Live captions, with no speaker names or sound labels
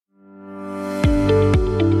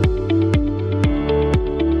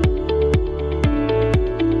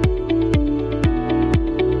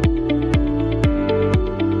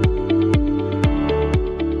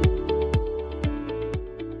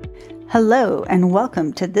Hello, and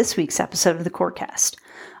welcome to this week's episode of the Corecast.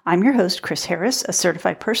 I'm your host, Chris Harris, a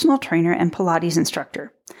certified personal trainer and Pilates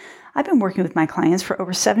instructor. I've been working with my clients for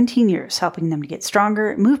over 17 years, helping them to get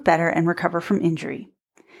stronger, move better, and recover from injury.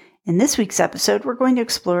 In this week's episode, we're going to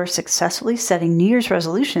explore successfully setting New Year's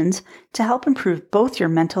resolutions to help improve both your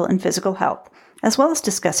mental and physical health, as well as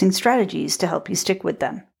discussing strategies to help you stick with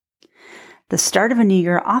them. The start of a new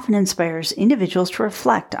year often inspires individuals to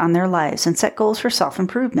reflect on their lives and set goals for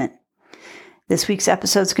self-improvement. This week's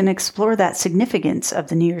episode is going to explore that significance of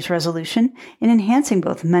the New Year's resolution in enhancing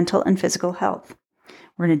both mental and physical health.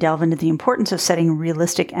 We're going to delve into the importance of setting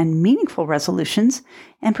realistic and meaningful resolutions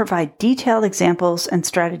and provide detailed examples and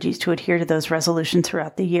strategies to adhere to those resolutions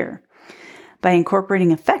throughout the year. By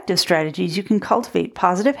incorporating effective strategies, you can cultivate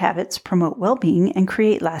positive habits, promote well-being, and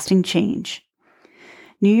create lasting change.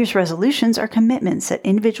 New Year's resolutions are commitments that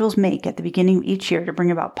individuals make at the beginning of each year to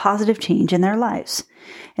bring about positive change in their lives.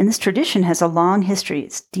 And this tradition has a long history.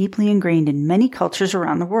 It's deeply ingrained in many cultures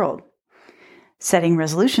around the world. Setting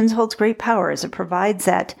resolutions holds great power as it provides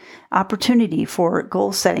that opportunity for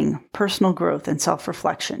goal setting, personal growth, and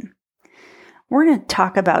self-reflection. We're going to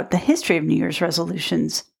talk about the history of New Year's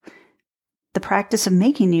resolutions. The practice of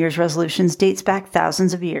making New Year's resolutions dates back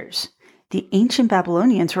thousands of years. The ancient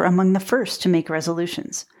Babylonians were among the first to make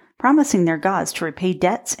resolutions, promising their gods to repay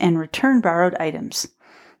debts and return borrowed items.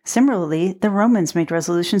 Similarly, the Romans made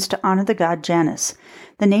resolutions to honor the god Janus,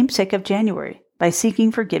 the namesake of January, by seeking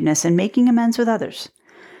forgiveness and making amends with others.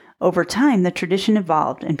 Over time, the tradition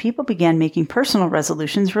evolved, and people began making personal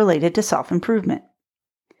resolutions related to self-improvement.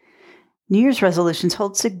 New Year's resolutions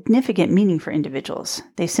hold significant meaning for individuals.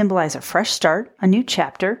 They symbolize a fresh start, a new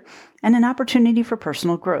chapter, and an opportunity for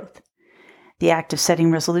personal growth. The act of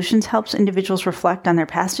setting resolutions helps individuals reflect on their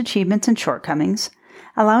past achievements and shortcomings,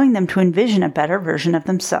 allowing them to envision a better version of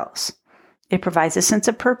themselves. It provides a sense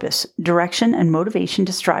of purpose, direction, and motivation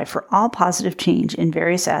to strive for all positive change in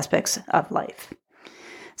various aspects of life.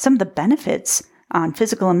 Some of the benefits on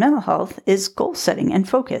physical and mental health is goal setting and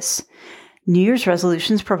focus. New Year's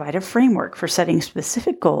resolutions provide a framework for setting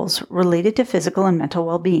specific goals related to physical and mental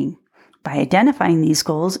well-being. By identifying these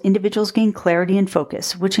goals, individuals gain clarity and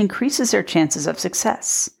focus, which increases their chances of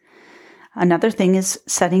success. Another thing is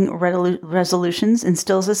setting resolutions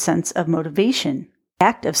instills a sense of motivation. The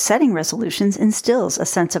act of setting resolutions instills a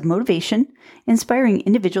sense of motivation, inspiring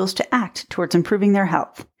individuals to act towards improving their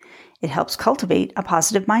health. It helps cultivate a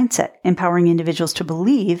positive mindset, empowering individuals to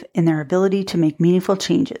believe in their ability to make meaningful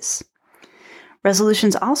changes.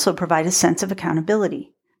 Resolutions also provide a sense of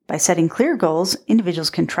accountability. By setting clear goals, individuals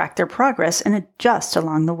can track their progress and adjust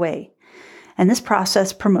along the way. And this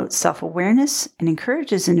process promotes self-awareness and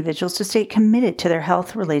encourages individuals to stay committed to their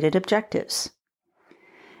health-related objectives.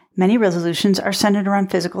 Many resolutions are centered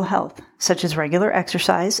around physical health, such as regular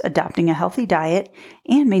exercise, adopting a healthy diet,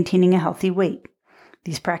 and maintaining a healthy weight.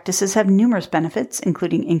 These practices have numerous benefits,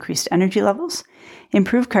 including increased energy levels,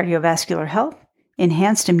 improved cardiovascular health,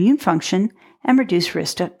 enhanced immune function, and reduced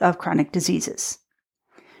risk of chronic diseases.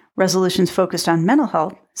 Resolutions focused on mental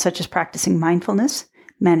health, such as practicing mindfulness,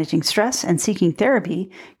 managing stress, and seeking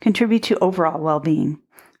therapy, contribute to overall well-being.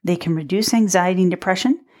 They can reduce anxiety and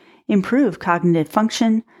depression, improve cognitive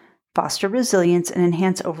function, foster resilience, and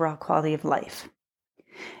enhance overall quality of life.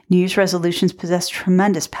 New Year's resolutions possess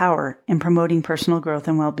tremendous power in promoting personal growth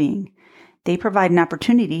and well-being. They provide an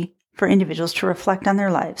opportunity for individuals to reflect on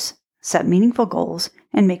their lives, set meaningful goals,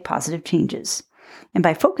 and make positive changes. And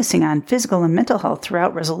by focusing on physical and mental health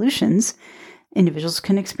throughout resolutions, individuals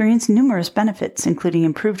can experience numerous benefits, including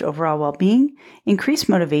improved overall well-being, increased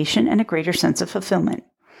motivation, and a greater sense of fulfillment.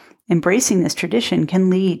 Embracing this tradition can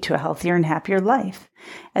lead to a healthier and happier life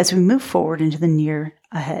as we move forward into the year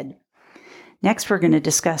ahead. Next, we're going to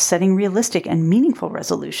discuss setting realistic and meaningful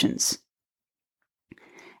resolutions.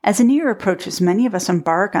 As a new year approaches, many of us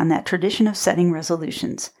embark on that tradition of setting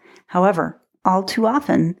resolutions. However, all too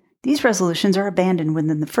often, these resolutions are abandoned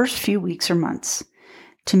within the first few weeks or months.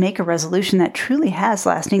 To make a resolution that truly has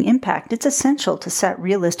lasting impact, it's essential to set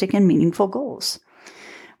realistic and meaningful goals.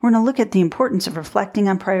 We're going to look at the importance of reflecting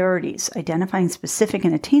on priorities, identifying specific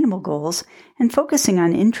and attainable goals, and focusing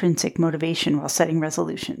on intrinsic motivation while setting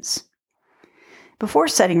resolutions. Before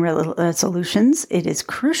setting resolutions, it is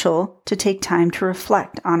crucial to take time to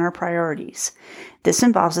reflect on our priorities. This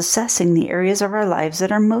involves assessing the areas of our lives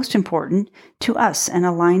that are most important to us and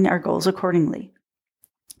align our goals accordingly.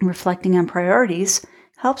 Reflecting on priorities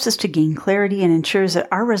helps us to gain clarity and ensures that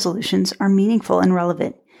our resolutions are meaningful and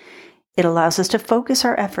relevant. It allows us to focus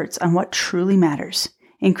our efforts on what truly matters,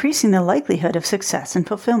 increasing the likelihood of success and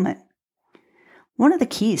fulfillment. One of the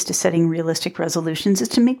keys to setting realistic resolutions is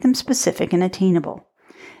to make them specific and attainable.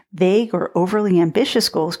 Vague or overly ambitious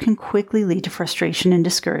goals can quickly lead to frustration and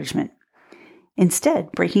discouragement.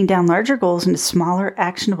 Instead, breaking down larger goals into smaller,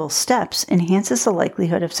 actionable steps enhances the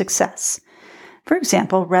likelihood of success. For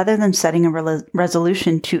example, rather than setting a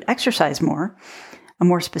resolution to exercise more, a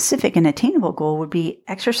more specific and attainable goal would be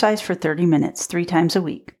exercise for 30 minutes 3 times a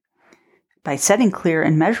week. By setting clear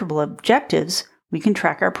and measurable objectives, we can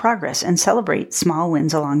track our progress and celebrate small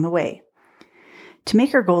wins along the way. To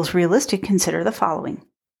make our goals realistic, consider the following.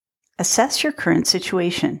 Assess your current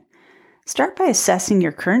situation. Start by assessing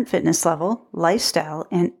your current fitness level, lifestyle,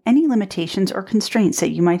 and any limitations or constraints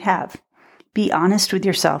that you might have. Be honest with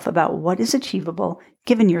yourself about what is achievable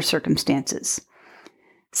given your circumstances.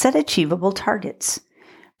 Set achievable targets.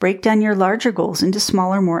 Break down your larger goals into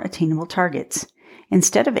smaller, more attainable targets.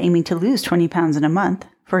 Instead of aiming to lose 20 pounds in a month,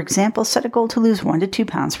 for example, set a goal to lose 1 to 2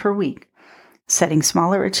 pounds per week. Setting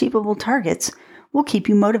smaller, achievable targets will keep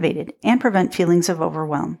you motivated and prevent feelings of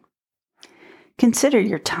overwhelm. Consider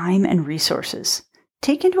your time and resources.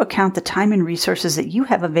 Take into account the time and resources that you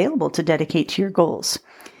have available to dedicate to your goals.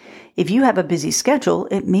 If you have a busy schedule,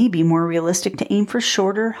 it may be more realistic to aim for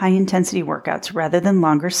shorter, high-intensity workouts rather than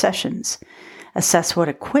longer sessions. Assess what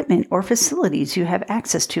equipment or facilities you have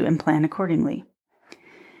access to and plan accordingly.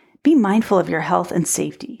 Be mindful of your health and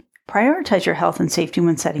safety. Prioritize your health and safety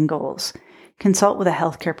when setting goals. Consult with a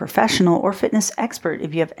healthcare professional or fitness expert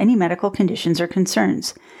if you have any medical conditions or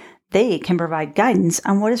concerns. They can provide guidance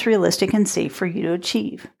on what is realistic and safe for you to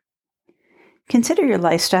achieve. Consider your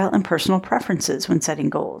lifestyle and personal preferences when setting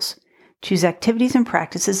goals. Choose activities and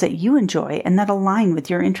practices that you enjoy and that align with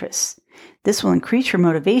your interests. This will increase your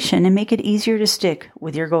motivation and make it easier to stick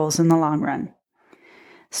with your goals in the long run.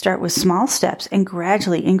 Start with small steps and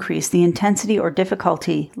gradually increase the intensity or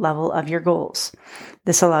difficulty level of your goals.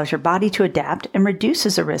 This allows your body to adapt and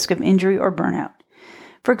reduces the risk of injury or burnout.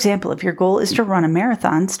 For example, if your goal is to run a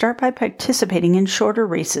marathon, start by participating in shorter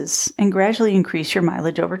races and gradually increase your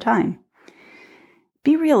mileage over time.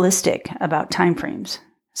 Be realistic about timeframes.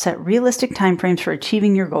 Set realistic timeframes for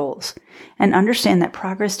achieving your goals and understand that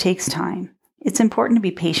progress takes time. It's important to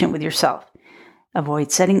be patient with yourself.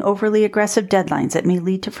 Avoid setting overly aggressive deadlines that may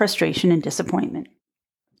lead to frustration and disappointment.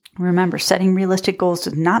 Remember, setting realistic goals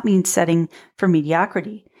does not mean setting for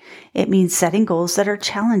mediocrity. It means setting goals that are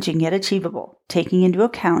challenging yet achievable, taking into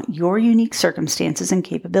account your unique circumstances and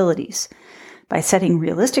capabilities. By setting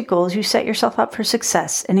realistic goals, you set yourself up for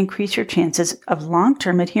success and increase your chances of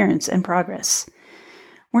long-term adherence and progress.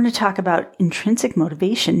 We're going to talk about intrinsic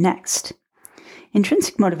motivation next.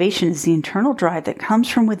 Intrinsic motivation is the internal drive that comes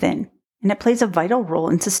from within, and it plays a vital role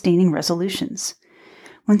in sustaining resolutions.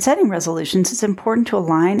 When setting resolutions, it's important to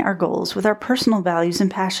align our goals with our personal values and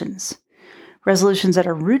passions. Resolutions that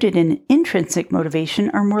are rooted in intrinsic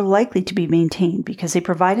motivation are more likely to be maintained because they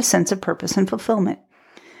provide a sense of purpose and fulfillment.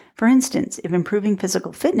 For instance, if improving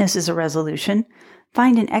physical fitness is a resolution,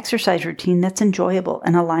 find an exercise routine that's enjoyable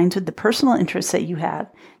and aligns with the personal interests that you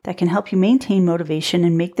have that can help you maintain motivation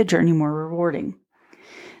and make the journey more rewarding.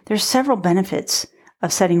 There's several benefits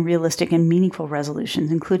of setting realistic and meaningful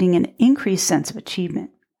resolutions, including an increased sense of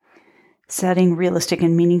achievement. Setting realistic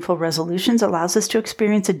and meaningful resolutions allows us to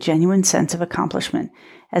experience a genuine sense of accomplishment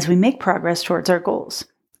as we make progress towards our goals.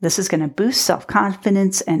 This is going to boost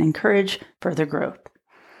self-confidence and encourage further growth.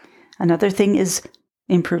 Another thing is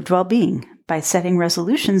improved well-being. By setting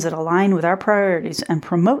resolutions that align with our priorities and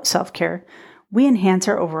promote self-care, we enhance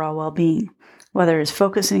our overall well-being, whether it's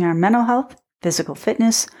focusing on mental health, physical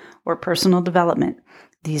fitness, or personal development.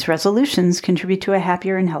 These resolutions contribute to a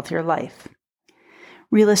happier and healthier life.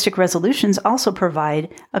 Realistic resolutions also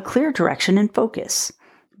provide a clear direction and focus.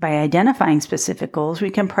 By identifying specific goals, we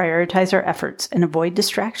can prioritize our efforts and avoid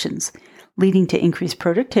distractions, leading to increased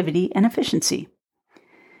productivity and efficiency.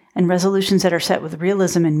 And resolutions that are set with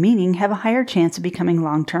realism and meaning have a higher chance of becoming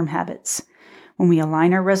long-term habits. When we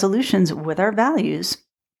align our resolutions with our values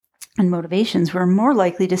and motivations, we're more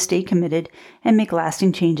likely to stay committed and make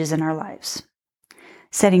lasting changes in our lives.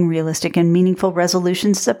 Setting realistic and meaningful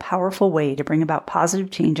resolutions is a powerful way to bring about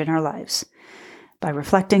positive change in our lives. By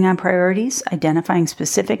reflecting on priorities, identifying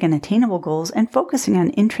specific and attainable goals, and focusing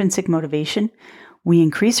on intrinsic motivation, we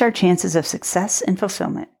increase our chances of success and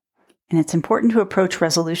fulfillment. And it's important to approach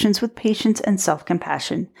resolutions with patience and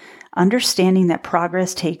self-compassion, understanding that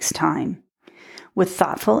progress takes time. With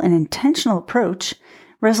thoughtful and intentional approach,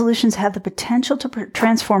 resolutions have the potential to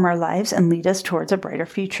transform our lives and lead us towards a brighter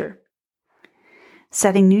future.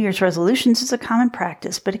 Setting New Year's resolutions is a common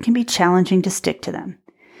practice, but it can be challenging to stick to them.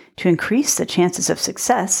 To increase the chances of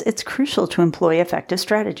success, it's crucial to employ effective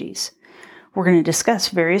strategies. We're going to discuss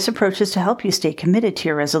various approaches to help you stay committed to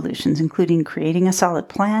your resolutions, including creating a solid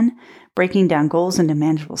plan, breaking down goals into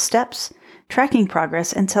manageable steps, tracking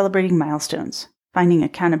progress, and celebrating milestones, finding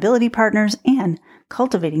accountability partners, and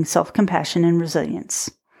cultivating self-compassion and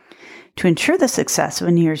resilience. To ensure the success of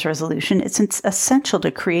a New Year's resolution, it's essential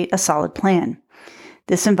to create a solid plan.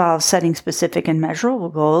 This involves setting specific and measurable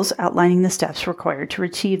goals, outlining the steps required to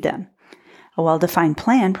achieve them. A well-defined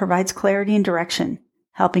plan provides clarity and direction,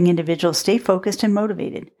 helping individuals stay focused and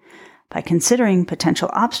motivated. By considering potential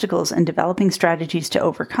obstacles and developing strategies to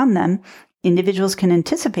overcome them, individuals can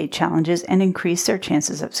anticipate challenges and increase their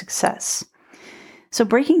chances of success. So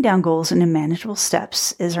breaking down goals into manageable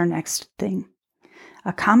steps is our next thing.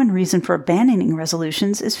 A common reason for abandoning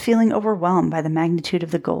resolutions is feeling overwhelmed by the magnitude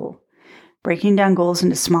of the goal. Breaking down goals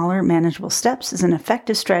into smaller, manageable steps is an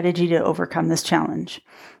effective strategy to overcome this challenge.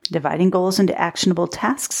 Dividing goals into actionable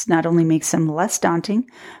tasks not only makes them less daunting,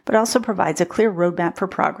 but also provides a clear roadmap for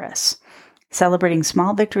progress. Celebrating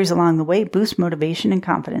small victories along the way boosts motivation and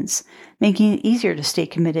confidence, making it easier to stay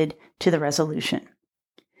committed to the resolution.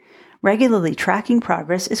 Regularly tracking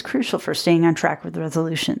progress is crucial for staying on track with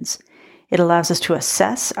resolutions. It allows us to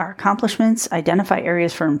assess our accomplishments, identify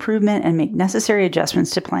areas for improvement, and make necessary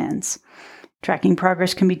adjustments to plans. Tracking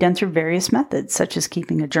progress can be done through various methods, such as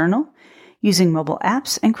keeping a journal, using mobile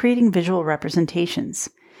apps, and creating visual representations.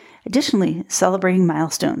 Additionally, celebrating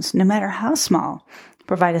milestones, no matter how small,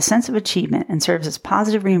 provide a sense of achievement and serves as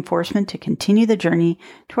positive reinforcement to continue the journey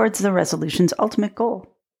towards the resolution's ultimate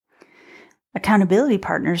goal. Accountability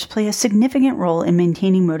partners play a significant role in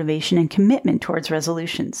maintaining motivation and commitment towards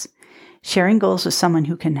resolutions. Sharing goals with someone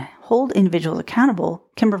who can hold individuals accountable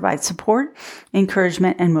can provide support,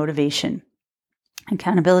 encouragement, and motivation.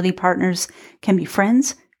 Accountability partners can be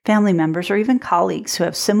friends, family members, or even colleagues who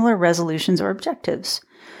have similar resolutions or objectives.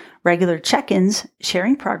 Regular check-ins,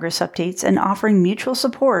 sharing progress updates, and offering mutual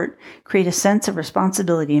support create a sense of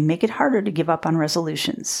responsibility and make it harder to give up on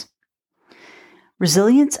resolutions.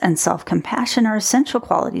 Resilience and self-compassion are essential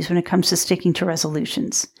qualities when it comes to sticking to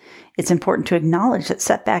resolutions. It's important to acknowledge that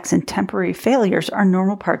setbacks and temporary failures are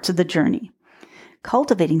normal parts of the journey.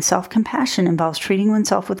 Cultivating self-compassion involves treating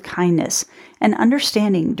oneself with kindness and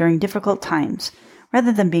understanding during difficult times,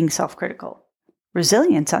 rather than being self-critical.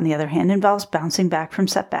 Resilience, on the other hand, involves bouncing back from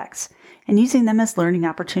setbacks and using them as learning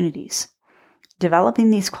opportunities.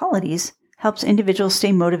 Developing these qualities helps individuals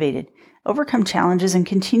stay motivated, overcome challenges, and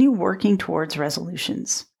continue working towards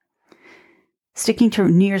resolutions. Sticking to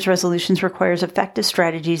New Year's resolutions requires effective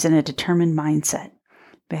strategies and a determined mindset.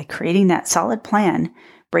 By creating that solid plan,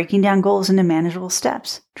 breaking down goals into manageable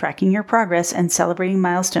steps, tracking your progress, and celebrating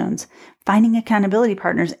milestones, finding accountability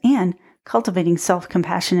partners, and cultivating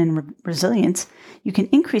self-compassion and resilience, you can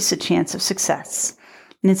increase the chance of success.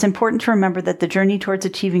 And it's important to remember that the journey towards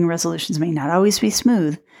achieving resolutions may not always be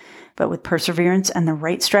smooth, but with perseverance and the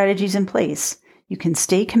right strategies in place, you can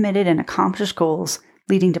stay committed and accomplish goals,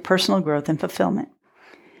 leading to personal growth and fulfillment.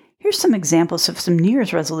 Here's some examples of some New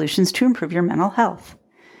Year's resolutions to improve your mental health.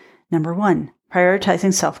 Number 1,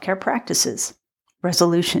 prioritizing self-care practices.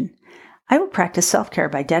 Resolution: I will practice self-care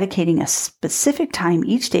by dedicating a specific time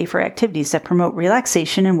each day for activities that promote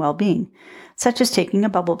relaxation and well-being, such as taking a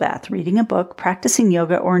bubble bath, reading a book, practicing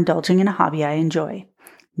yoga, or indulging in a hobby I enjoy.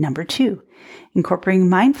 Number 2, incorporating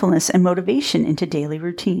mindfulness and motivation into daily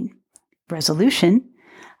routine. Resolution: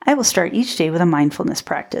 I will start each day with a mindfulness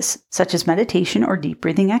practice, such as meditation or deep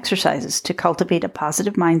breathing exercises, to cultivate a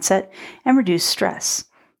positive mindset and reduce stress.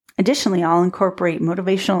 Additionally, I'll incorporate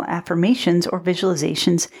motivational affirmations or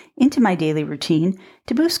visualizations into my daily routine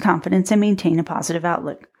to boost confidence and maintain a positive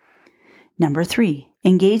outlook. Number 3,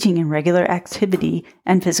 engaging in regular activity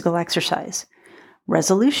and physical exercise.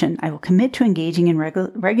 Resolution: I will commit to engaging in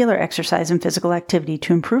regular exercise and physical activity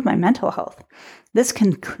to improve my mental health. This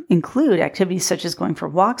can include activities such as going for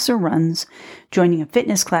walks or runs, joining a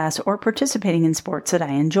fitness class, or participating in sports that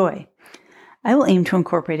I enjoy. I will aim to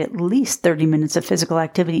incorporate at least 30 minutes of physical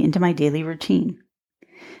activity into my daily routine.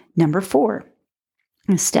 Number 4,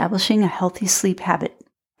 establishing a healthy sleep habit.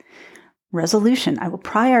 Resolution: I will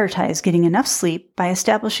prioritize getting enough sleep by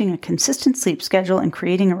establishing a consistent sleep schedule and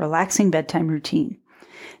creating a relaxing bedtime routine.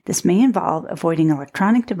 This may involve avoiding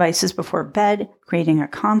electronic devices before bed, creating a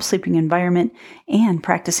calm sleeping environment, and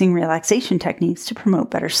practicing relaxation techniques to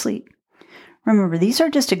promote better sleep. Remember, these are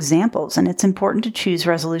just examples, and it's important to choose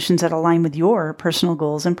resolutions that align with your personal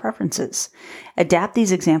goals and preferences. Adapt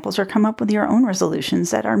these examples or come up with your own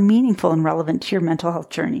resolutions that are meaningful and relevant to your mental health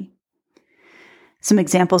journey. Some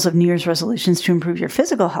examples of New Year's resolutions to improve your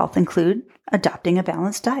physical health include adopting a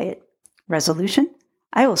balanced diet. Resolution: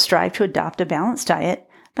 I will strive to adopt a balanced diet.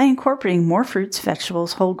 by incorporating more fruits,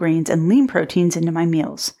 vegetables, whole grains, and lean proteins into my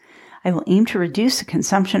meals. I will aim to reduce the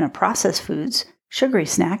consumption of processed foods, sugary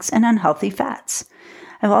snacks, and unhealthy fats.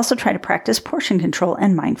 I will also try to practice portion control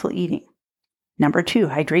and mindful eating. Number 2,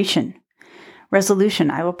 hydration. Resolution: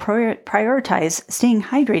 I will prioritize staying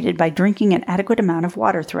hydrated by drinking an adequate amount of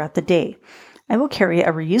water throughout the day. I will carry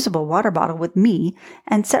a reusable water bottle with me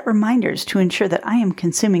and set reminders to ensure that I am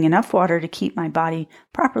consuming enough water to keep my body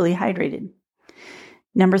properly hydrated.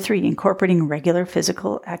 Number 3, incorporating regular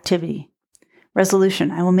physical activity.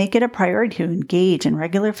 Resolution: I will make it a priority to engage in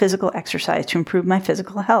regular physical exercise to improve my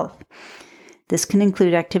physical health. This can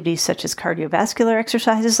include activities such as cardiovascular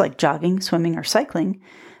exercises like jogging, swimming, or cycling,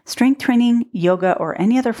 strength training, yoga, or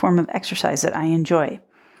any other form of exercise that I enjoy.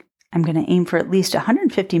 I'm going to aim for at least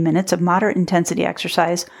 150 minutes of moderate intensity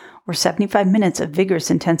exercise or 75 minutes of vigorous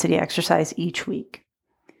intensity exercise each week.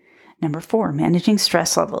 Number 4, managing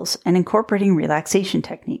stress levels and incorporating relaxation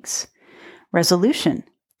techniques. Resolution: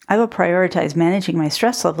 I will prioritize managing my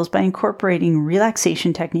stress levels by incorporating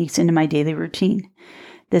relaxation techniques into my daily routine.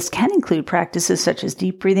 This can include practices such as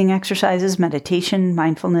deep breathing exercises, meditation,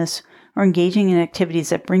 mindfulness, or engaging in activities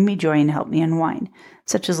that bring me joy and help me unwind,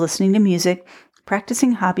 such as listening to music,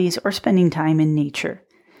 practicing hobbies, or spending time in nature.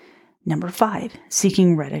 Number 5,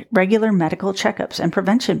 seeking regular medical checkups and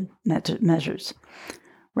prevention measures.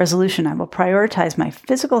 Resolution: I will prioritize my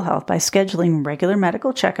physical health by scheduling regular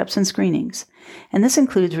medical checkups and screenings, and this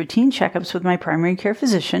includes routine checkups with my primary care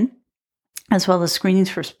physician, as well as screenings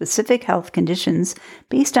for specific health conditions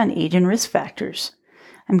based on age and risk factors.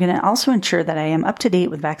 I'm going to also ensure that I am up to date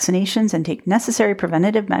with vaccinations and take necessary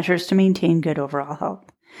preventative measures to maintain good overall health.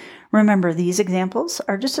 Remember, these examples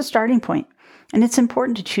are just a starting point, and it's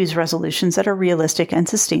important to choose resolutions that are realistic and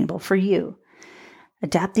sustainable for you.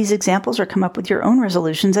 Adapt these examples or come up with your own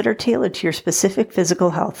resolutions that are tailored to your specific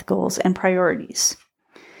physical health goals and priorities.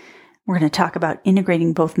 We're going to talk about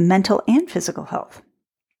integrating both mental and physical health.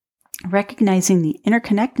 Recognizing the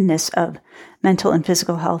interconnectedness of mental and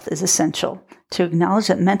physical health is essential to acknowledge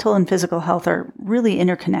that mental and physical health are really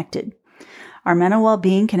interconnected. Our mental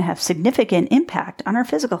well-being can have significant impact on our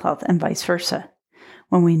physical health and vice versa.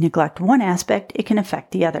 When we neglect one aspect, it can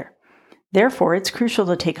affect the other. Therefore, it's crucial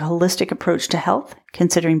to take a holistic approach to health,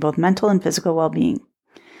 considering both mental and physical well-being.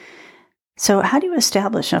 So, how do you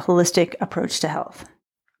establish a holistic approach to health?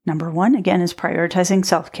 Number 1, again, is prioritizing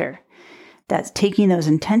self-care. That's taking those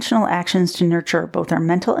intentional actions to nurture both our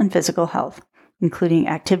mental and physical health, including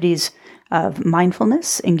activities of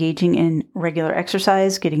mindfulness, engaging in regular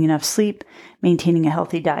exercise, getting enough sleep, maintaining a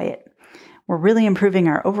healthy diet. We're really improving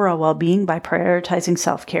our overall well-being by prioritizing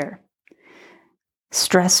self-care.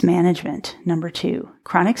 Stress management. Number 2,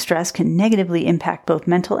 chronic stress can negatively impact both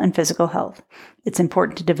mental and physical health. It's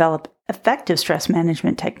important to develop effective stress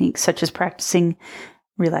management techniques such as practicing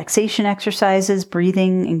relaxation exercises,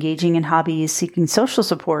 breathing, engaging in hobbies, seeking social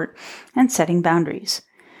support, and setting boundaries.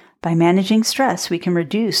 By managing stress, we can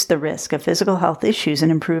reduce the risk of physical health issues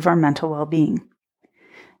and improve our mental well-being.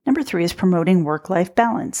 Number 3 is promoting work-life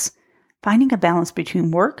balance. Finding a balance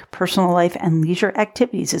between work, personal life, and leisure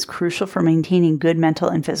activities is crucial for maintaining good mental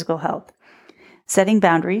and physical health. Setting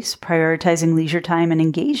boundaries, prioritizing leisure time, and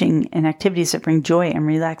engaging in activities that bring joy and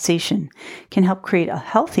relaxation can help create a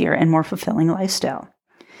healthier and more fulfilling lifestyle.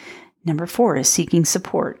 Number 4 is seeking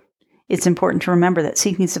support. It's important to remember that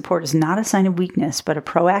seeking support is not a sign of weakness, but a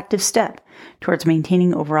proactive step towards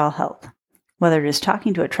maintaining overall health. Whether it is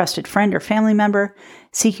talking to a trusted friend or family member,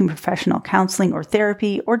 seeking professional counseling or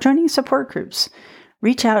therapy, or joining support groups,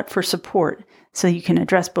 reach out for support so you can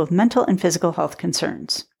address both mental and physical health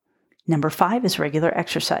concerns. Number 5 is regular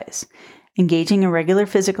exercise. Engaging in regular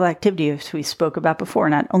physical activity, as we spoke about before,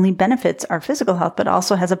 not only benefits our physical health, but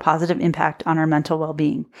also has a positive impact on our mental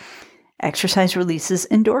well-being. Exercise releases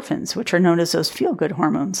endorphins, which are known as those feel-good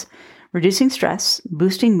hormones, reducing stress,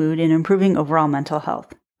 boosting mood, and improving overall mental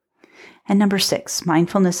health. And number 6,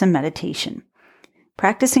 mindfulness and meditation.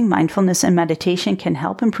 Practicing mindfulness and meditation can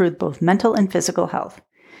help improve both mental and physical health.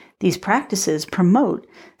 These practices promote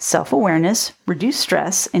self-awareness, reduce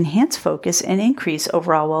stress, enhance focus, and increase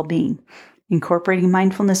overall well-being. Incorporating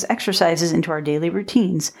mindfulness exercises into our daily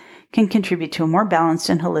routines can contribute to a more balanced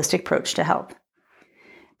and holistic approach to health.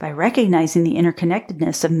 By recognizing the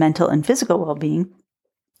interconnectedness of mental and physical well-being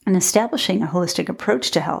and establishing a holistic approach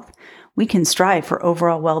to health, we can strive for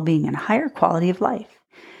overall well-being and higher quality of life.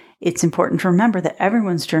 It's important to remember that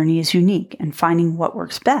everyone's journey is unique, and finding what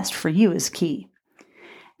works best for you is key.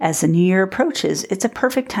 As the new year approaches, it's a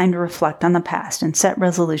perfect time to reflect on the past and set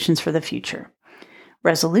resolutions for the future.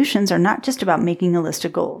 Resolutions are not just about making a list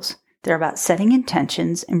of goals. They're about setting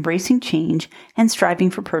intentions, embracing change, and striving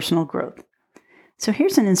for personal growth. So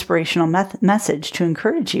here's an inspirational message to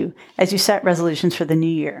encourage you as you set resolutions for the new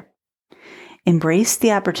year. Embrace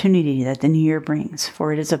the opportunity that the new year brings,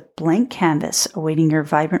 for it is a blank canvas awaiting your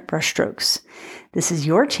vibrant brushstrokes. This is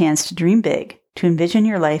your chance to dream big, to envision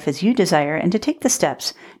your life as you desire, and to take the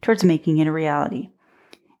steps towards making it a reality.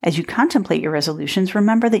 As you contemplate your resolutions,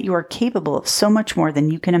 remember that you are capable of so much more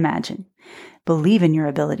than you can imagine. Believe in your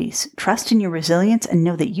abilities, trust in your resilience, and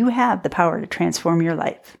know that you have the power to transform your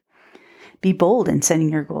life. Be bold in setting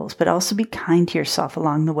your goals, but also be kind to yourself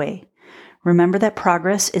along the way. Remember that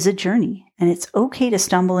progress is a journey, and it's okay to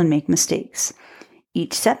stumble and make mistakes.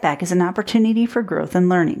 Each setback is an opportunity for growth and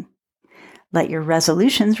learning. Let your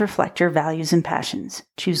resolutions reflect your values and passions.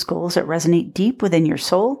 Choose goals that resonate deep within your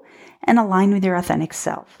soul and align with your authentic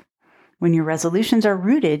self. When your resolutions are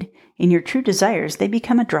rooted in your true desires, they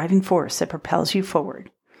become a driving force that propels you forward.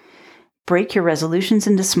 Break your resolutions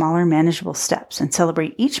into smaller, manageable steps and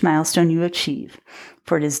celebrate each milestone you achieve,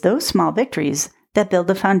 for it is those small victories that build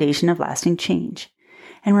the foundation of lasting change.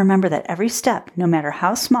 And remember that every step, no matter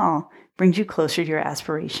how small, brings you closer to your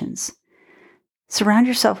aspirations. Surround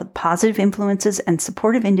yourself with positive influences and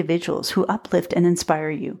supportive individuals who uplift and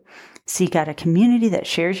inspire you. Seek out a community that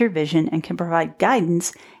shares your vision and can provide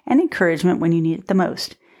guidance and encouragement when you need it the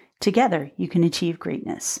most. Together, you can achieve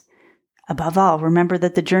greatness. Above all, remember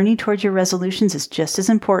that the journey towards your resolutions is just as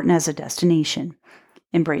important as a destination.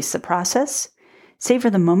 Embrace the process, savor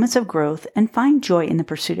the moments of growth, and find joy in the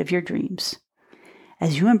pursuit of your dreams.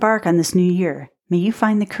 As you embark on this new year, may you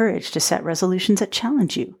find the courage to set resolutions that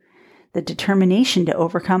challenge you, the determination to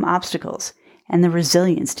overcome obstacles, and the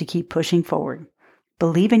resilience to keep pushing forward.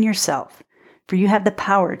 Believe in yourself, for you have the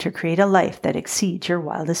power to create a life that exceeds your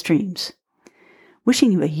wildest dreams.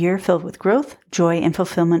 Wishing you a year filled with growth, joy, and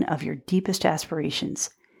fulfillment of your deepest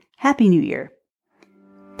aspirations. Happy New Year!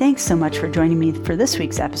 Thanks so much for joining me for this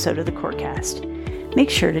week's episode of the Corecast.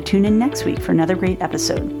 Make sure to tune in next week for another great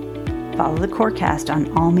episode. Follow the Corecast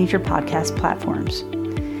on all major podcast platforms.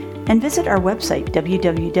 And visit our website,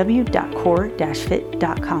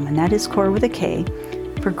 www.core-fit.com, and that is core with a K,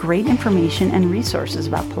 for great information and resources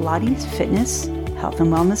about Pilates, fitness, health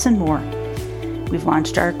and wellness, and more. We've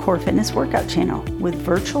launched our Core Fitness workout channel with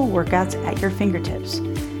virtual workouts at your fingertips,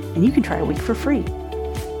 and you can try a week for free.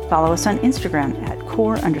 Follow us on Instagram at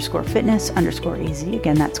core_fitness_AZ.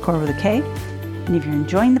 Again, that's core with a K. And if you're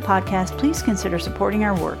enjoying the podcast, please consider supporting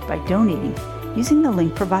our work by donating using the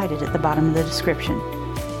link provided at the bottom of the description.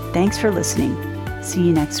 Thanks for listening. See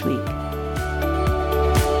you next week.